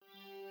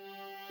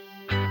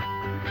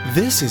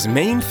This is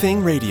Main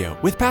Thing Radio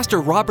with Pastor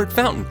Robert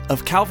Fountain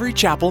of Calvary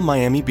Chapel,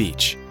 Miami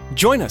Beach.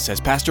 Join us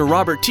as Pastor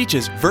Robert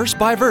teaches verse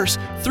by verse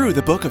through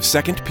the book of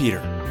 2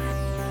 Peter.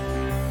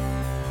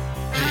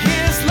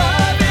 His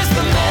love is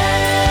the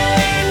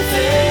main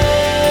thing.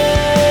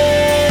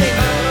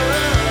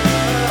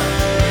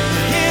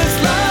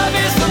 His love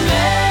is the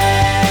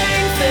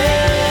main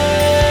thing.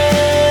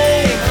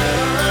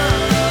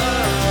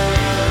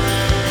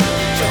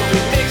 So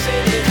we're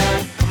mixing it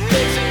up,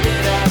 mixing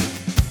it up.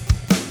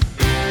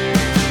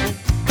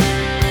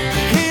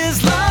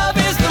 His love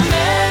is the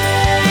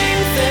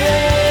main thing.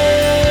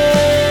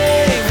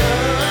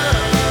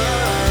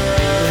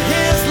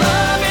 His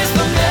love is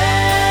the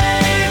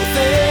main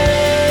thing.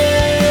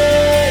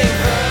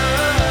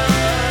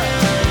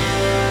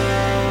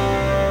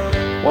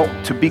 Well,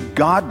 to be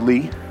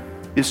godly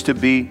is to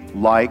be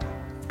like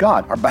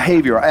God. Our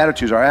behavior, our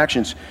attitudes, our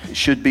actions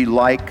should be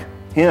like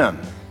Him,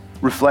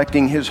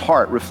 reflecting His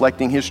heart,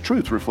 reflecting His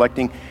truth,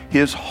 reflecting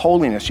His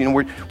holiness. You know,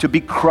 we're to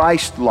be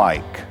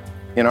Christ-like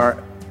in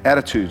our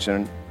attitudes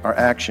and our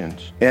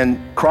actions. And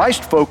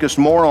Christ focused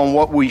more on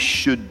what we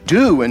should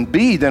do and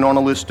be than on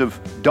a list of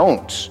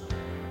don'ts.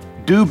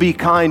 Do be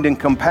kind and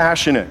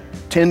compassionate,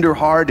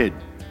 tender-hearted.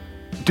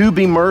 Do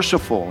be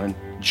merciful and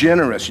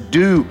generous.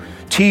 Do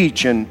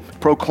teach and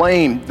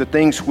proclaim the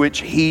things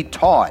which He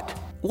taught.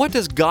 What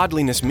does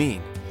godliness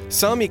mean?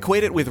 Some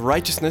equate it with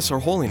righteousness or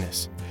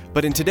holiness.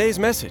 But in today's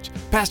message,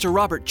 Pastor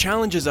Robert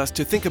challenges us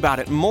to think about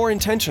it more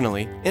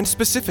intentionally and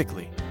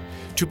specifically.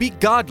 To be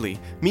godly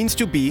means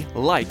to be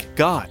like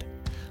God.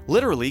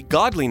 Literally,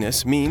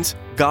 godliness means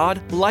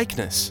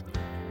God-likeness.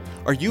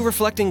 Are you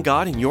reflecting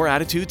God in your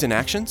attitudes and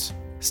actions?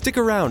 Stick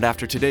around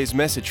after today's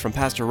message from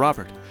Pastor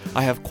Robert.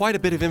 I have quite a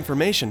bit of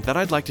information that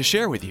I'd like to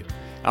share with you.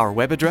 Our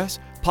web address,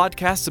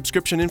 podcast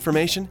subscription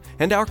information,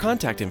 and our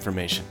contact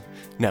information.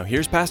 Now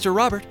here's Pastor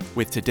Robert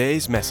with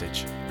today's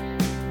message.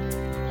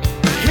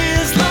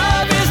 His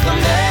love is the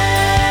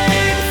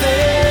main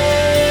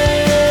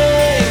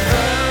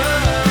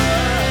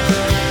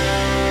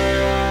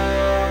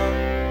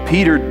thing.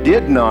 Peter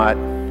did not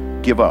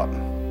give up.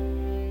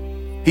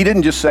 He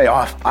didn't just say,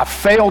 "Oh, I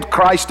failed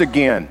Christ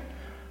again.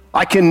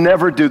 I can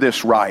never do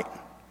this right.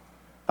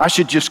 I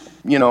should just,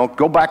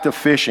 go back to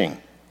fishing."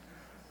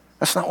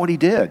 That's not what he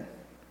did.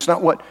 It's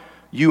not what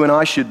you and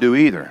I should do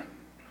either.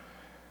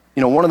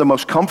 One of the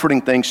most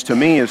comforting things to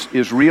me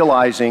is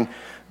realizing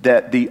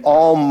that the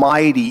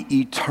almighty,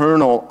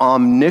 eternal,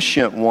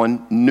 omniscient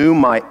one knew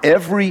my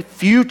every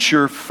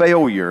future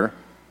failure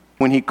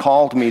when He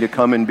called me to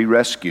come and be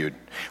rescued,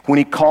 when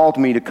He called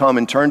me to come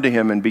and turn to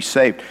Him and be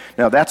saved.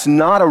 Now, that's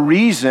not a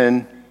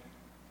reason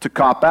to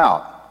cop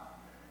out.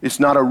 It's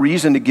not a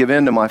reason to give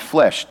in to my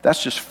flesh.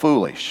 That's just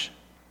foolish.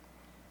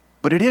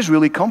 But it is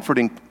really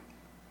comforting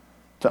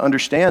to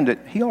understand that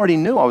He already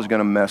knew I was going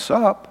to mess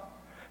up.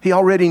 He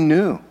already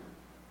knew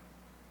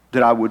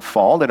that I would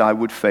fall, that I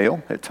would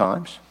fail at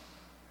times.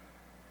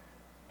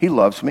 He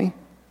loves me.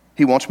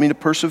 He wants me to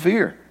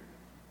persevere.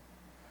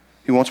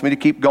 He wants me to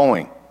keep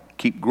going,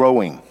 keep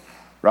growing,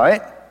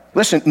 right?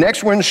 Listen,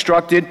 next we're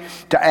instructed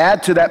to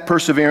add to that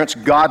perseverance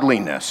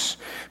godliness.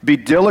 Be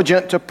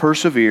diligent to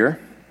persevere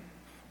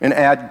and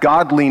add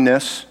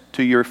godliness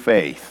to your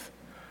faith.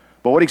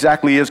 But what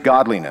exactly is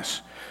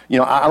godliness?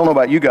 I don't know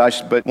about you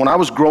guys, but when I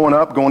was growing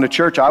up, going to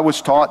church, I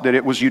was taught that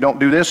it was you don't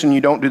do this and you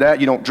don't do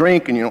that, you don't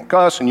drink and you don't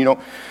cuss and you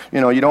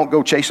don't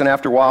go chasing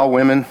after wild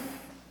women.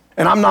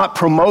 And I'm not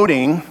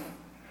promoting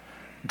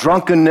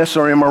drunkenness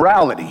or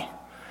immorality,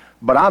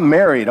 but I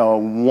married a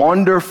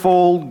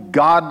wonderful,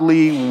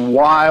 godly,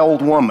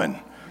 wild woman.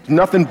 There's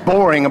nothing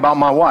boring about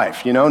my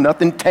wife,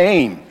 nothing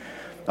tame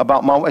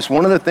about my wife. It's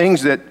one of the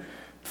things that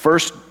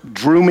first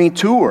drew me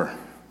to her.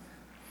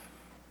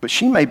 But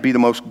she may be the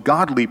most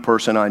godly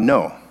person I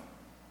know.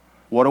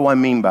 What do I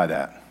mean by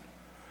that?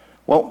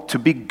 Well, to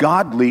be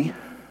godly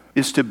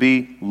is to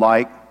be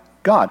like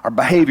God. Our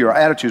behavior, our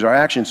attitudes, our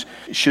actions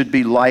should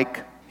be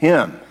like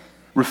Him,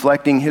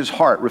 reflecting His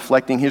heart,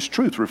 reflecting His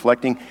truth,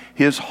 reflecting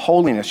His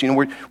holiness.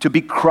 We're to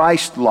be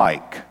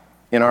Christ-like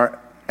in our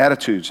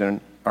attitudes and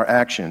our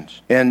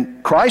actions.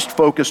 And Christ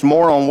focused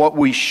more on what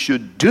we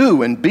should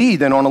do and be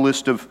than on a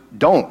list of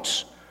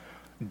don'ts.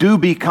 Do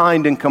be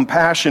kind and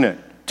compassionate,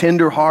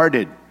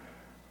 tender-hearted.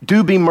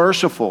 Do be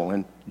merciful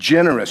and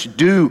generous.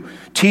 Do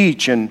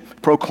teach and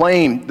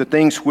proclaim the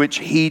things which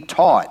He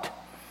taught.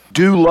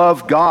 Do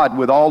love God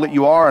with all that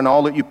you are and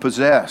all that you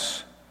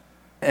possess.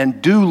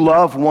 And do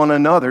love one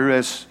another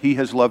as He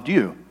has loved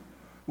you.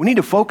 We need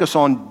to focus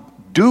on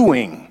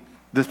doing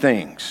the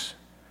things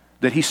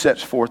that He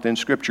sets forth in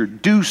Scripture.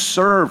 Do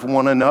serve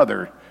one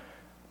another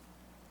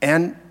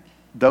and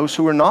those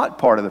who are not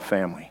part of the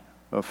family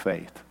of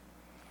faith.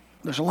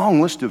 There's a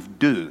long list of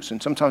do's,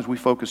 and sometimes we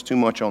focus too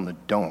much on the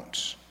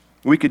don'ts.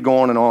 We could go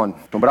on,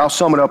 but I'll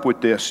sum it up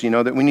with this,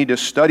 that we need to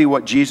study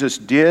what Jesus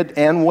did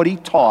and what He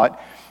taught,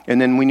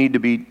 and then we need to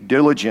be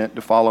diligent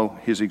to follow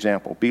His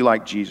example. Be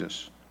like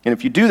Jesus. And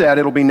if you do that,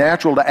 it'll be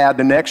natural to add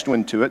the next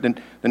one to it. Then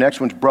the next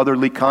one's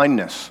brotherly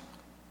kindness.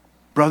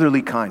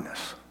 Brotherly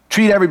kindness.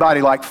 Treat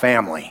everybody like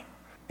family.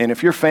 And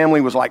if your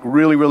family was like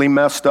really, really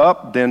messed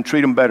up, then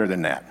treat them better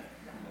than that,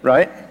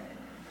 right?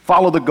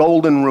 Follow the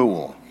golden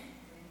rule.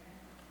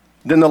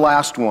 Then the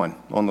last one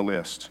on the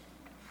list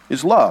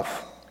is love.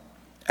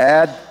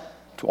 Add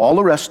to all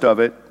the rest of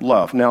it,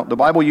 love. Now, the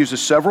Bible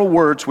uses several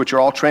words which are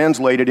all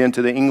translated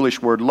into the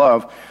English word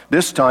love.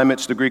 This time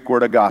it's the Greek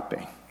word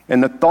agape.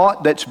 And the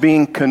thought that's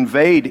being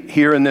conveyed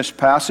here in this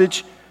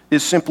passage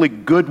is simply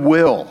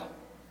goodwill.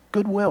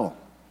 Goodwill.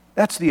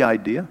 That's the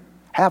idea.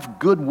 Have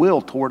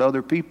goodwill toward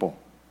other people.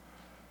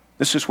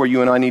 This is where you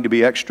and I need to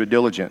be extra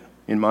diligent,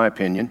 in my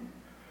opinion.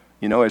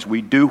 You know, as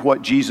we do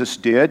what Jesus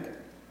did,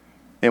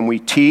 and we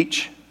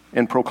teach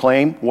and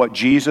proclaim what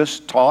Jesus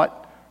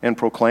taught and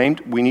proclaimed,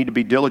 we need to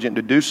be diligent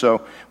to do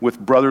so with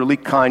brotherly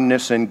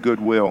kindness and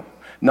goodwill,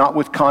 not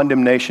with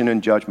condemnation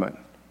and judgment.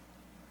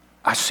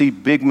 I see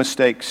big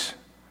mistakes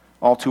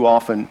all too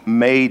often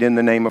made in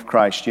the name of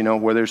Christ, you know,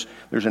 where there's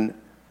an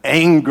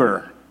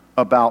anger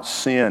about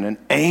sin, an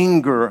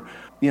anger,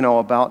 you know,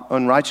 about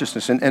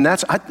unrighteousness. And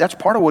that's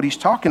part of what he's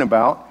talking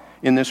about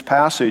in this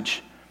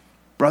passage,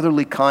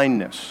 brotherly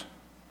kindness,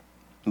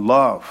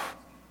 love.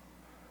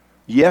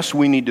 Yes,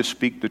 we need to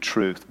speak the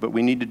truth, but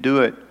we need to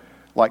do it,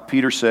 like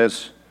Peter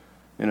says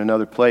in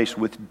another place,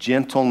 with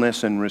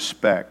gentleness and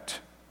respect.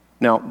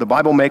 Now, the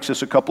Bible makes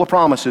us a couple of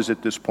promises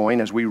at this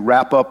point as we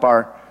wrap up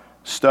our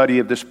study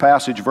of this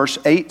passage. Verse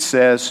 8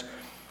 says,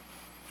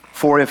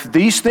 "For if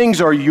these things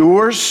are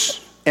yours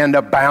and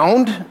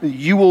abound,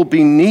 you will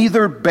be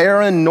neither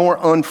barren nor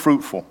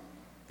unfruitful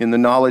in the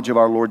knowledge of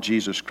our Lord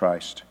Jesus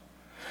Christ.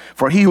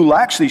 For he who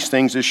lacks these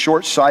things is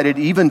short-sighted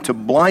even to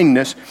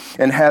blindness,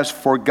 and has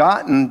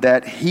forgotten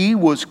that he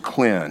was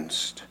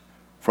cleansed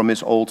from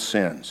his old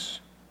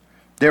sins.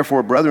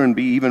 Therefore, brethren,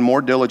 be even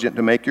more diligent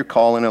to make your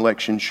call and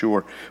election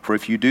sure. For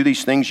if you do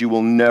these things, you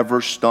will never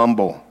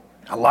stumble."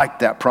 I like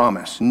that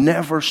promise.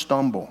 Never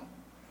stumble.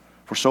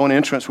 "For so an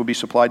entrance will be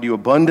supplied to you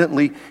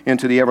abundantly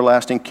into the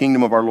everlasting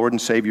kingdom of our Lord and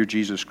Savior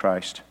Jesus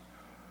Christ."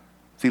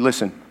 See,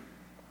 listen.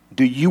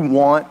 Do you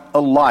want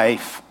a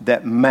life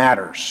that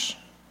matters?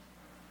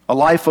 A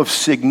life of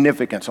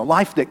significance, a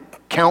life that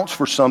counts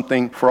for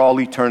something for all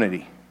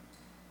eternity?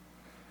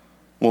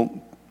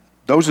 Well,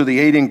 those are the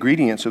 8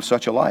 ingredients of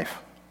such a life.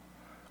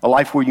 A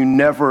life where you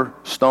never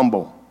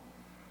stumble,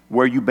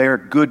 where you bear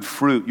good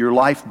fruit. Your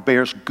life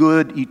bears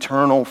good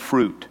eternal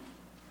fruit.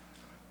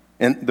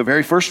 And the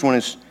very first one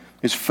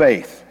is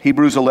faith.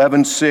 Hebrews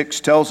 11:6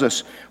 tells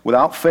us,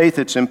 without faith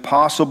it's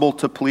impossible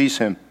to please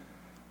him.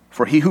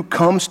 For he who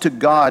comes to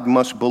God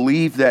must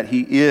believe that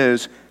he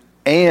is,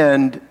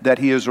 and that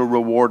he is a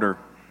rewarder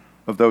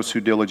of those who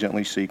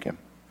diligently seek him.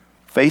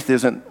 Faith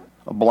isn't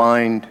a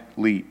blind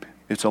leap.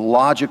 It's a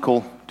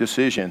logical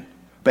decision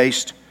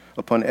based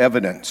upon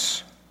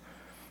evidence.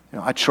 You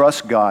know, I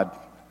trust God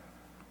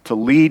to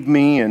lead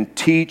me and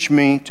teach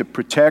me, to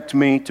protect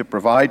me, to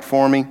provide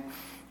for me.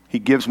 He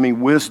gives me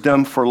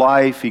wisdom for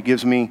life. He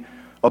gives me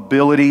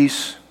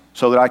abilities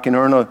so that I can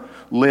earn a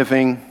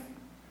living.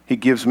 He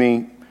gives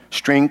me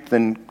strength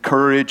and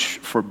courage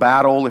for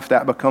battle if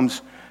that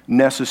becomes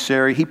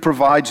necessary. He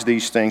provides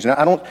these things. And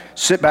I don't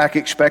sit back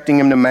expecting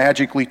him to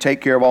magically take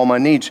care of all my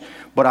needs,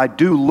 but I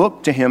do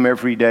look to him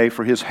every day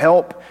for his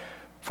help,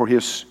 for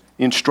his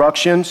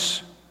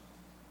instructions.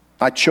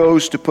 I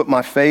chose to put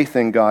my faith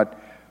in God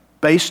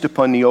based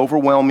upon the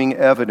overwhelming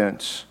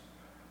evidence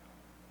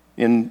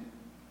in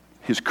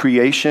his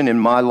creation, in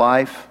my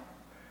life,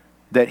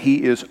 that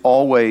he is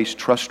always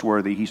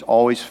trustworthy, he's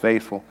always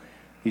faithful,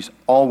 he's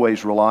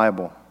always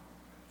reliable.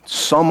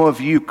 Some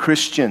of you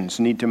Christians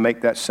need to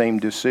make that same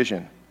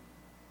decision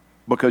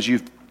because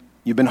you've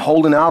been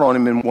holding out on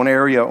him in one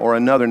area or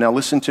another. Now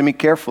listen to me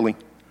carefully.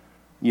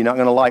 You're not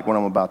going to like what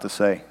I'm about to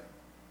say.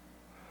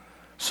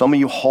 Some of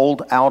you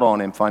hold out on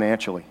him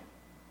financially.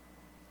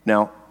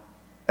 Now,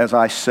 as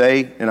I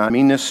say, and I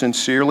mean this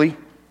sincerely,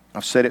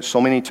 I've said it so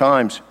many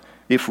times,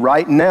 if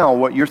right now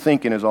what you're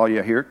thinking is, oh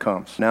yeah, here it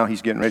comes. Now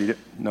he's getting ready to,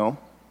 no.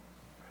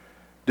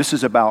 This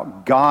is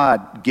about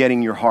God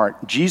getting your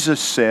heart.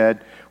 Jesus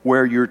said,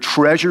 where your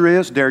treasure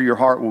is, there your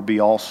heart will be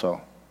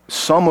also.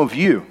 Some of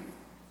you,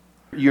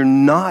 you're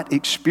not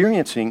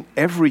experiencing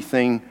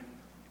everything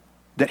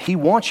that he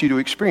wants you to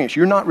experience.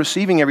 You're not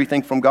receiving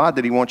everything from God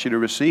that he wants you to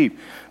receive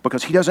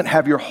because he doesn't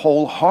have your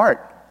whole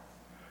heart.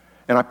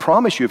 And I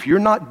promise you, if you're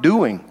not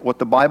doing what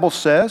the Bible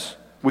says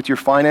with your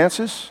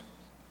finances,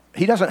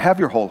 he doesn't have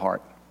your whole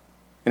heart.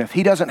 And if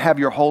he doesn't have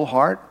your whole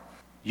heart,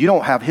 you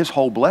don't have his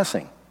whole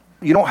blessing.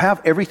 You don't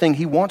have everything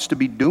he wants to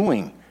be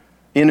doing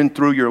in and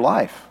through your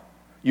life.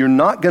 You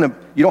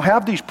don't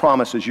have these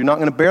promises. You're not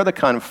going to bear the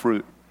kind of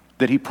fruit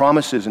that he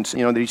promises and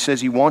that he says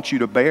he wants you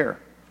to bear.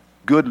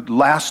 Good,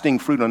 lasting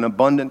fruit, an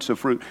abundance of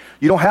fruit.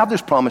 You don't have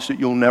this promise that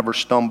you'll never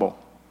stumble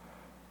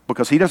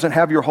because he doesn't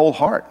have your whole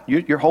heart.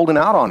 You're holding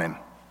out on him.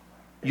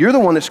 You're the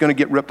one that's going to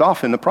get ripped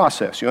off in the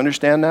process. You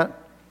understand that?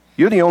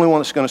 You're the only one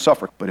that's going to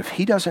suffer. But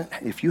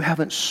if you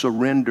haven't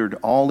surrendered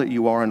all that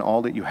you are and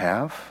all that you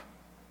have,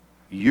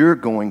 you're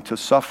going to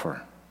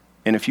suffer.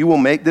 And if you will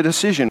make the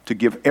decision to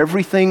give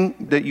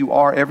everything that you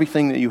are,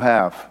 everything that you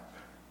have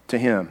to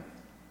him,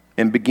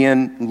 and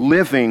begin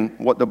living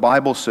what the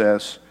Bible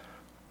says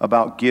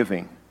about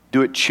giving.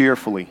 Do it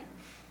cheerfully.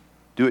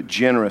 Do it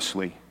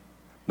generously.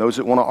 Those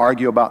that want to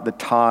argue about the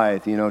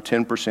tithe,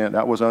 10%,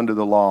 that was under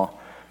the law.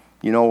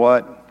 You know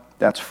what?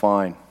 That's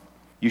fine.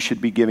 You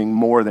should be giving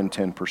more than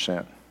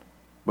 10%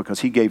 because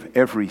he gave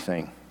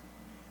everything.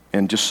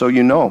 And just so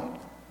you know,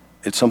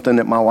 it's something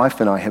that my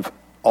wife and I have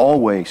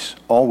always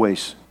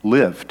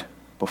lived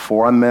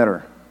before I met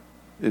her.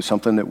 It's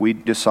something that we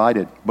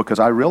decided because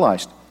I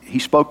realized he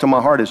spoke to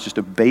my heart as just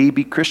a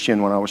baby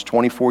Christian when I was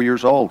 24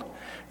 years old.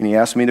 And he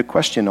asked me the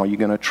question, are you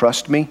going to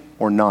trust me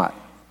or not?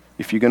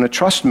 If you're going to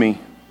trust me,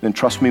 then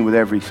trust me with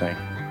everything.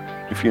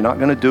 If you're not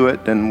going to do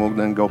it,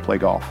 then go play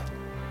golf.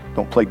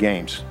 Don't play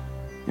games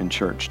in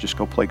church. Just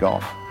go play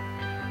golf.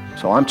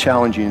 So I'm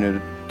challenging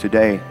you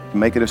today to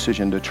make a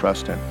decision to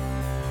trust him.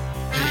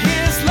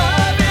 His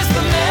love is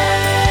the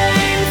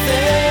main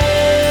thing.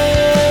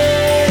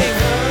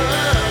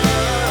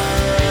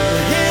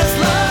 His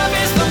love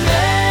is the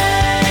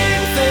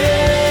main thing.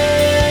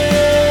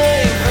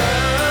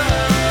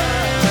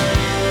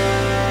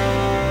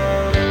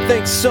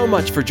 Thanks so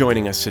much for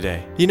joining us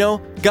today.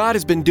 God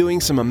has been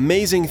doing some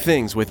amazing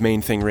things with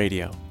Main Thing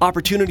Radio.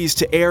 Opportunities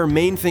to air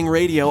Main Thing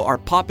Radio are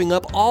popping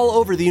up all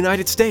over the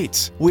United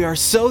States. We are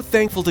so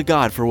thankful to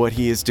God for what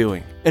he is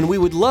doing, and we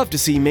would love to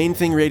see Main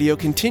Thing Radio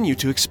continue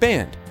to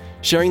expand,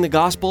 sharing the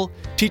gospel,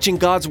 teaching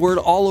God's word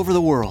all over the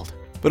world.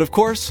 But of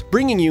course,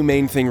 bringing you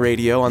Main Thing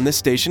Radio on this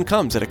station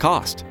comes at a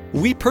cost.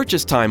 We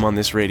purchased time on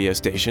this radio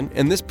station,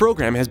 and this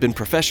program has been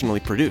professionally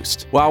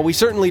produced. While we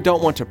certainly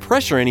don't want to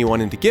pressure anyone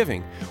into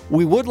giving,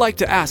 we would like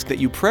to ask that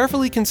you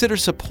prayerfully consider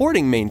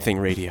supporting Main Thing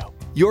Radio.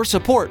 Your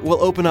support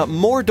will open up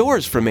more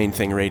doors for Main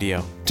Thing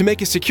Radio. To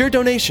make a secure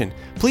donation,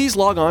 please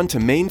log on to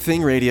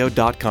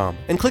mainthingradio.com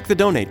and click the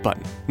donate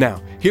button.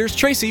 Now, here's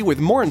Tracy with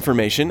more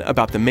information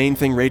about the Main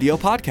Thing Radio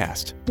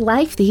podcast.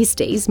 Life these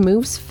days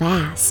moves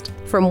fast.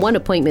 From one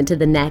appointment to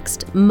the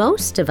next,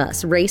 most of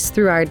us race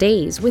through our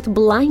days with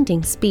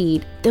blinding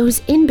speed.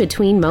 Those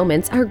in-between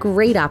moments are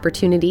great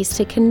opportunities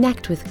to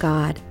connect with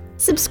God.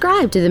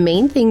 Subscribe to the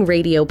Main Thing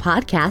Radio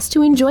podcast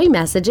to enjoy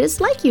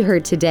messages like you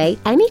heard today,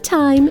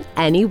 anytime,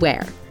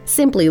 anywhere.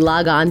 Simply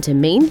log on to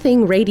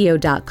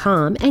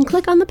mainthingradio.com and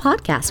click on the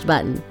podcast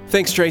button.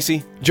 Thanks,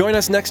 Tracy. Join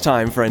us next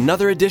time for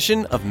another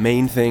edition of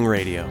Main Thing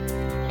Radio.